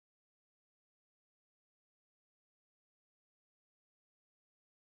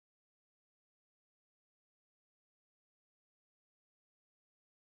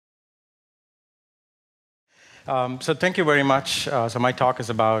So thank you very much. So my talk is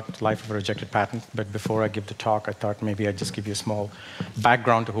about life of a rejected patent. But before I give the talk, I thought maybe I'd just give you a small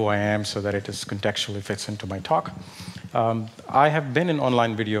background to who I am so that it is contextually fits into my talk. I have been in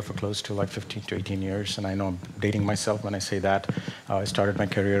online video for close to like 15 to 18 years, and I know I'm dating myself when I say that. I started my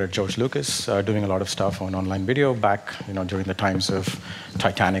career at George Lucas, doing a lot of stuff on online video back, during the times of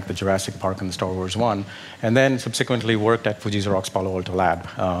Titanic, the Jurassic Park, and the Star Wars 1, and then subsequently worked at Fuji Xerox Palo Alto Lab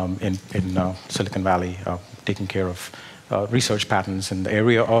in Silicon Valley, taking care of research patents in the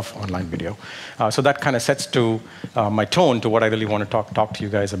area of online video. So that kind of sets to my tone to what I really want to talk to you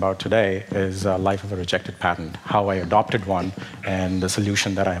guys about today is life of a rejected patent, how I adopted one, and the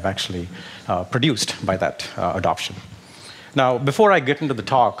solution that I have actually produced by that adoption. Now, before I get into the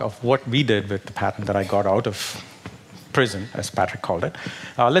talk of what we did with the patent that I got out of prison, as Patrick called it,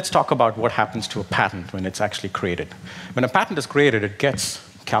 let's talk about what happens to a patent when it's actually created. When a patent is created, it gets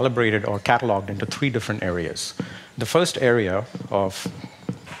calibrated or cataloged into three different areas. The first area of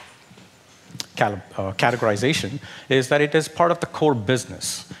categorization is that it is part of the core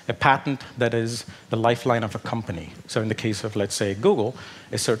business, a patent that is the lifeline of a company. So in the case of, let's say, Google,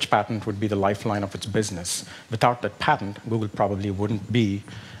 a search patent would be the lifeline of its business. Without that patent, Google probably wouldn't be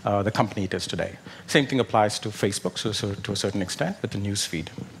the company it is today. Same thing applies to Facebook, so to a certain extent, with the news feed.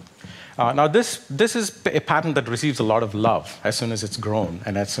 Now, this is a patent that receives a lot of love as soon as it's grown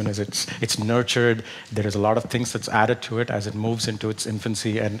and as soon as it's nurtured. There is a lot of things that's added to it as it moves into its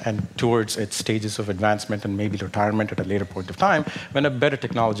infancy and towards its stages of advancement and maybe retirement at a later point of time when a better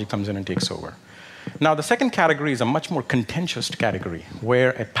technology comes in and takes over. Now, the second category is a much more contentious category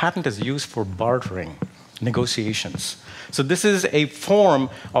where a patent is used for bartering, negotiations. So this is a form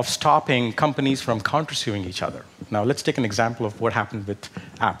of stopping companies from countersuing each other. Now, let's take an example of what happened with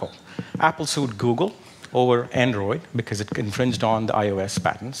Apple. Apple sued Google over Android because it infringed on the iOS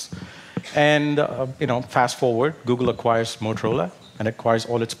patents. And fast forward, Google acquires Motorola and acquires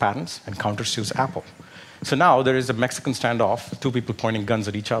all its patents and countersues Apple. So now there is a Mexican standoff, two people pointing guns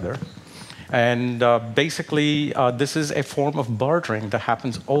at each other. And basically, this is a form of bartering that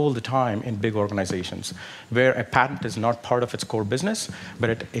happens all the time in big organizations, where a patent is not part of its core business, but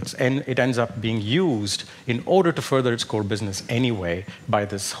it ends up being used in order to further its core business anyway by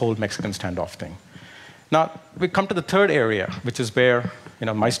this whole Mexican standoff thing. Now, we come to the third area, which is where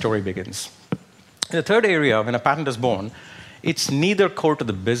my story begins. In the third area, when a patent is born, it's neither core to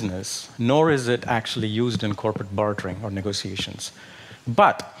the business, nor is it actually used in corporate bartering or negotiations.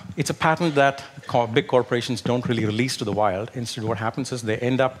 But it's a patent that big corporations don't really release to the wild. Instead, what happens is they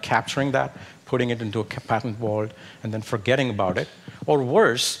end up capturing that, putting it into a patent vault, and then forgetting about it. Or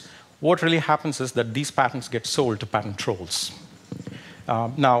worse, what really happens is that these patents get sold to patent trolls.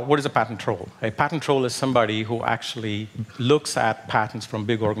 Now, what is a patent troll? A patent troll is somebody who actually looks at patents from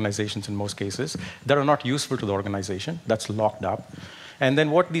big organizations in most cases that are not useful to the organization, that's locked up. And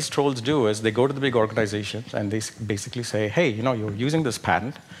then what these trolls do is they go to the big organizations and they basically say, hey, you're using this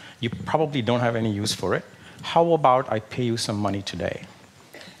patent. You probably don't have any use for it. How about I pay you some money today?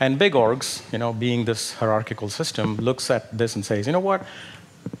 And big orgs, being this hierarchical system, looks at this and says, you know what?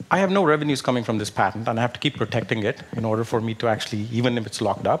 I have no revenues coming from this patent, and I have to keep protecting it in order for me to actually, even if it's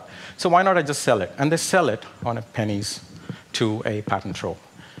locked up. So why not I just sell it? And they sell it on pennies to a patent troll.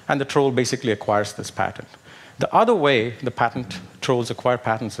 And the troll basically acquires this patent. The other way the patent trolls acquire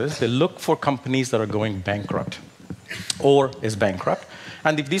patents is they look for companies that are going bankrupt or is bankrupt.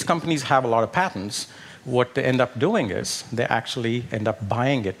 And if these companies have a lot of patents, what they end up doing is they actually end up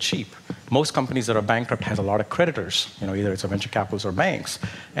buying it cheap. Most companies that are bankrupt has a lot of creditors. Either it's a venture capitals or banks.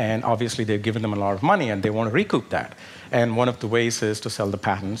 And obviously, they've given them a lot of money, and they want to recoup that. And one of the ways is to sell the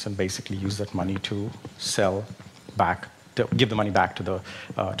patents and basically use that money to sell back, to give the money back to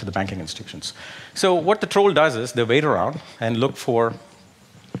the banking institutions. So what the troll does is they wait around and look for,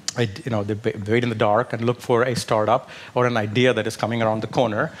 they wait in the dark and look for a startup or an idea that is coming around the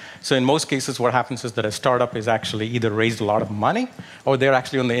corner. So in most cases, what happens is that a startup is actually either raised a lot of money or they're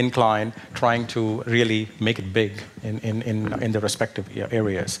actually on the incline trying to really make it big in their respective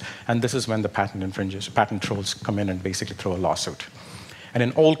areas. And this is when the patent trolls come in and basically throw a lawsuit. And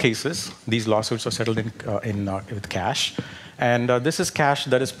in all cases, these lawsuits are settled with cash. And this is cash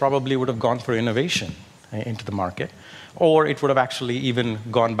that is probably would have gone for innovation into the market. Or it would have actually even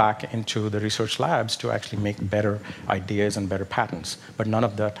gone back into the research labs to actually make better ideas and better patents. But none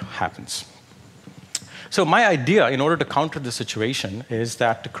of that happens. So my idea, in order to counter this situation, is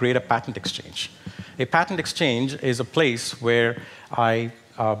that to create a patent exchange. A patent exchange is a place where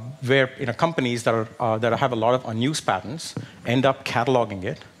companies that have a lot of unused patents end up cataloging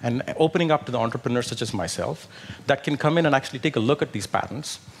it and opening up to the entrepreneurs such as myself that can come in and actually take a look at these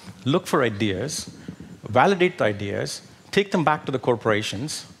patents, look for ideas, validate the ideas, take them back to the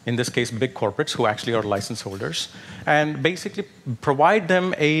corporations, in this case, big corporates who actually are license holders, and basically provide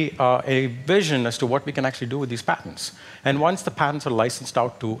them a vision as to what we can actually do with these patents. And once the patents are licensed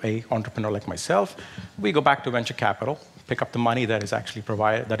out to an entrepreneur like myself, we go back to venture capital, pick up the money that is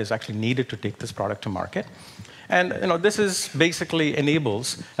actually needed to take this product to market. And this is basically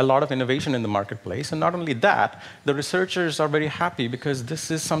enables a lot of innovation in the marketplace. And not only that, the researchers are very happy because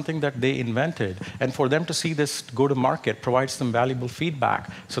this is something that they invented. And for them to see this go to market provides them valuable feedback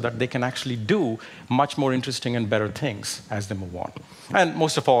so that they can actually do much more interesting and better things as they move on. And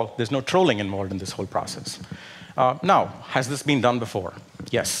most of all, there's no trolling involved in this whole process. Now, has this been done before?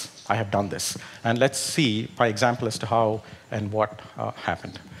 Yes, I have done this. And let's see by example as to how and what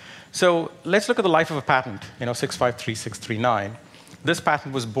happened. So let's look at the life of a patent, 653639. This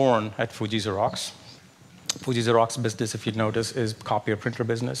patent was born at Fuji Xerox. Fuji Xerox business, if you notice, is copy or printer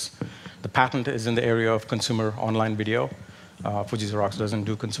business. The patent is in the area of consumer online video. Fuji Xerox doesn't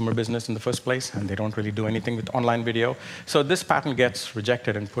do consumer business in the first place, and they don't really do anything with online video. So this patent gets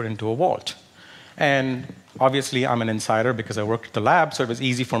rejected and put into a vault. And obviously, I'm an insider because I worked at the lab, so it was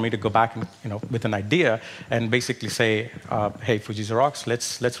easy for me to go back and, with an idea and basically say, hey, Fuji Xerox,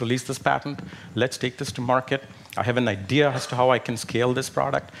 let's release this patent. Let's take this to market. I have an idea as to how I can scale this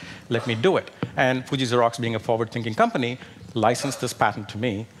product. Let me do it. And Fuji Xerox, being a forward-thinking company, licensed this patent to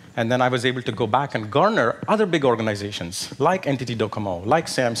me. And then I was able to go back and garner other big organizations like NTT Docomo, like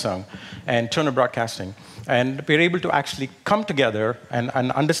Samsung, and Turner Broadcasting. And we were able to actually come together and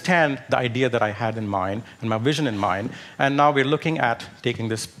understand the idea that I had in mind and my vision in mind. And now we're looking at taking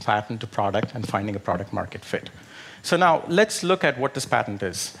this patent to product and finding a product market fit. So now let's look at what this patent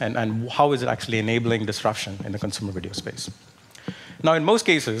is and how is it actually enabling disruption in the consumer video space. Now, in most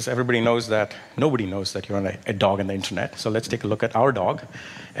cases, nobody knows that you're on a dog on the internet. So let's take a look at our dog.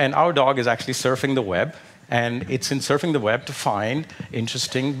 And our dog is actually surfing the web. And it's in surfing the web to find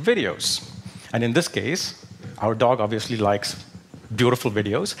interesting videos. And in this case, our dog obviously likes beautiful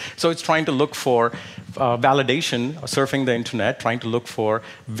videos. So it's trying to look for validation, surfing the internet, trying to look for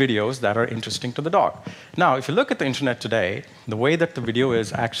videos that are interesting to the dog. Now, if you look at the internet today, the way that the video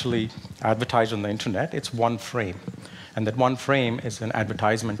is actually advertised on the internet, it's one frame. And that one frame is an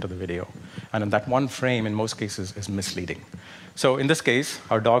advertisement to the video. And that one frame, in most cases, is misleading. So in this case,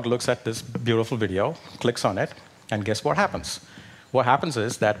 our dog looks at this beautiful video, clicks on it, and guess what happens? What happens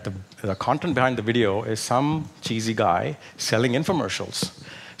is that the content behind the video is some cheesy guy selling infomercials.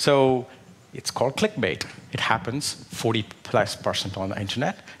 So it's called clickbait. It happens 40+% on the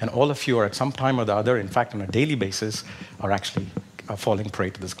internet, and all of you are at some time or the other, in fact, on a daily basis, are actually falling prey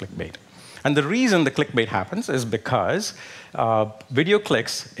to this clickbait. And the reason the clickbait happens is because video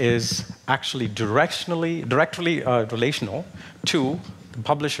clicks is actually directly relational to the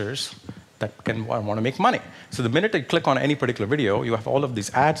publishers that want to make money. So the minute you click on any particular video, you have all of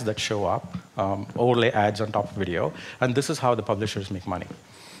these ads that show up, overlay ads on top of video, and this is how the publishers make money.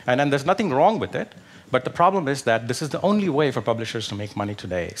 And there's nothing wrong with it, but the problem is that this is the only way for publishers to make money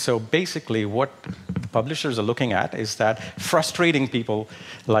today. So basically, what the publishers are looking at is that frustrating people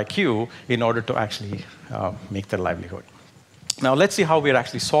like you in order to actually make their livelihood. Now, let's see how we're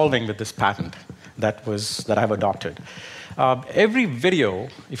actually solving with this patent that I've adopted. Every video,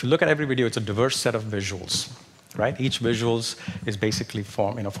 if you look at every video, it's a diverse set of visuals, right? Each visuals is basically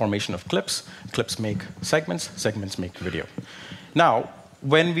formation of clips. Clips make segments. Segments make video. Now,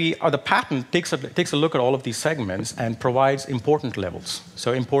 when the patent takes a look at all of these segments and provides important levels,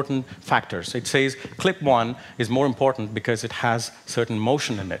 so important factors. It says clip 1 is more important because it has certain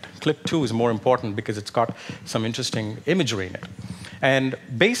motion in it. Clip 2 is more important because it's got some interesting imagery in it. And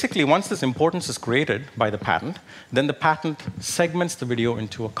basically, once this importance is created by the patent, then the patent segments the video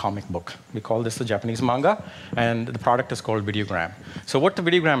into a comic book. We call this the Japanese manga, and the product is called videogram. So what the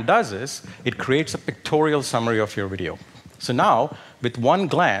videogram does is it creates a pictorial summary of your video. So now, with one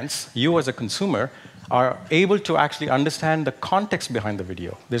glance, you as a consumer are able to actually understand the context behind the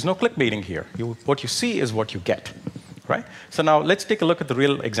video. There's no clickbaiting here. What you see is what you get, right? So now let's take a look at the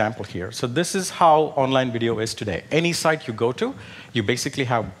real example here. So this is how online video is today. Any site you go to, you basically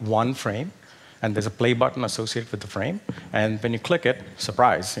have one frame, and there's a play button associated with the frame. And when you click it,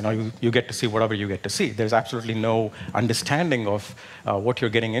 surprise, you get to see whatever you get to see. There's absolutely no understanding of what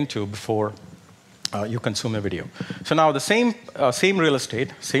you're getting into before you consume a video. So now the same real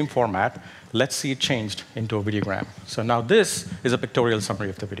estate, same format, let's see it changed into a videogram. So now this is a pictorial summary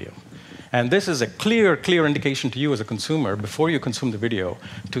of the video. And this is a clear indication to you as a consumer before you consume the video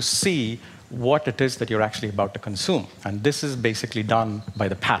to see what it is that you're actually about to consume. And this is basically done by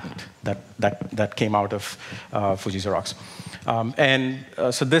the patent that came out of Fuji Xerox.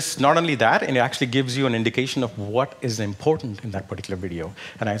 So this, not only that, it actually gives you an indication of what is important in that particular video.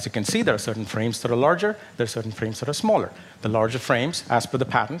 And as you can see, there are certain frames that are larger, there are certain frames that are smaller. The larger frames, as per the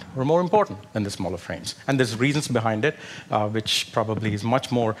patent, are more important than the smaller frames. And there's reasons behind it, which probably is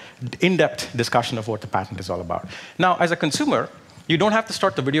much more in-depth discussion of what the patent is all about. Now, as a consumer, you don't have to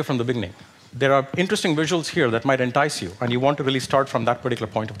start the video from the beginning. There are interesting visuals here that might entice you, and you want to really start from that particular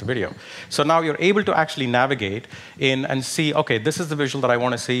point of the video. So now you're able to actually navigate in and see, OK, this is the visual that I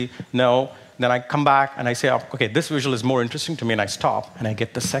want to see. No. Then I come back and I say, OK, this visual is more interesting to me, and I stop, and I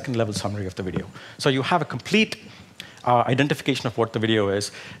get the second-level summary of the video. So you have a complete identification of what the video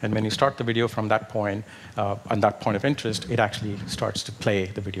is, and when you start the video from that point, and that point of interest, it actually starts to play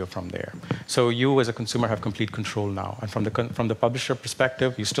the video from there. So you, as a consumer, have complete control now. And from the publisher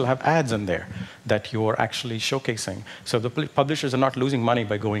perspective, you still have ads in there that you're actually showcasing. So the publishers are not losing money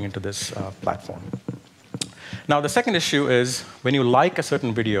by going into this platform. Now, the second issue is when you like a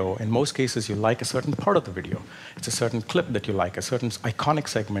certain video, in most cases, you like a certain part of the video. It's a certain clip that you like, a certain iconic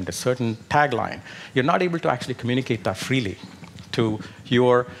segment, a certain tagline. You're not able to actually communicate that freely to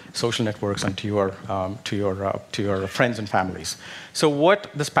your social networks and to your friends and families. So what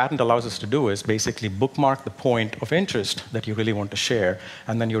this patent allows us to do is basically bookmark the point of interest that you really want to share,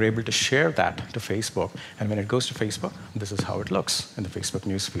 and then you're able to share that to Facebook. And when it goes to Facebook, this is how it looks in the Facebook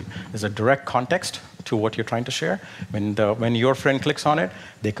newsfeed. There's a direct context to what you're trying to share. When your friend clicks on it,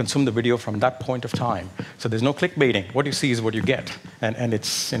 they consume the video from that point of time. So there's no clickbaiting. What you see is what you get. And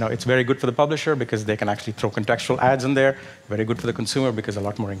it's very good for the publisher because they can actually throw contextual ads in there. Very good for the consumer because a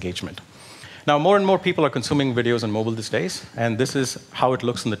lot more engagement. Now, more and more people are consuming videos on mobile these days, and this is how it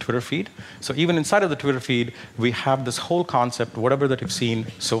looks in the Twitter feed. So even inside of the Twitter feed, we have this whole concept, whatever that you've seen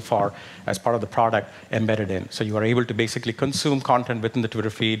so far as part of the product, embedded in. So you are able to basically consume content within the Twitter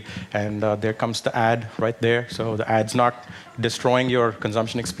feed, and there comes the ad right there. So the ad's not destroying your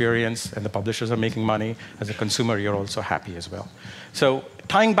consumption experience, and the publishers are making money. As a consumer, you're also happy as well. So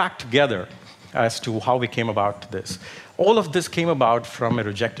tying back together as to how we came about this, all of this came about from a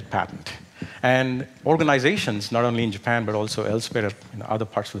rejected patent. And organizations, not only in Japan, but also elsewhere in other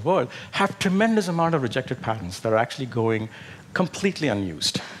parts of the world, have tremendous amount of rejected patents that are actually going completely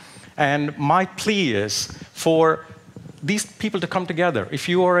unused. And my plea is for these people to come together. If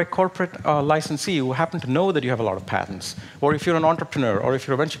you are a corporate licensee who happen to know that you have a lot of patents, or if you're an entrepreneur, or if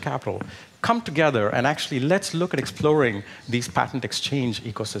you're a venture capital, come together and actually let's look at exploring these patent exchange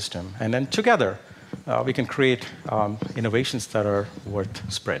ecosystem. And then together, we can create innovations that are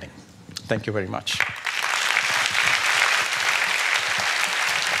worth spreading. Thank you very much.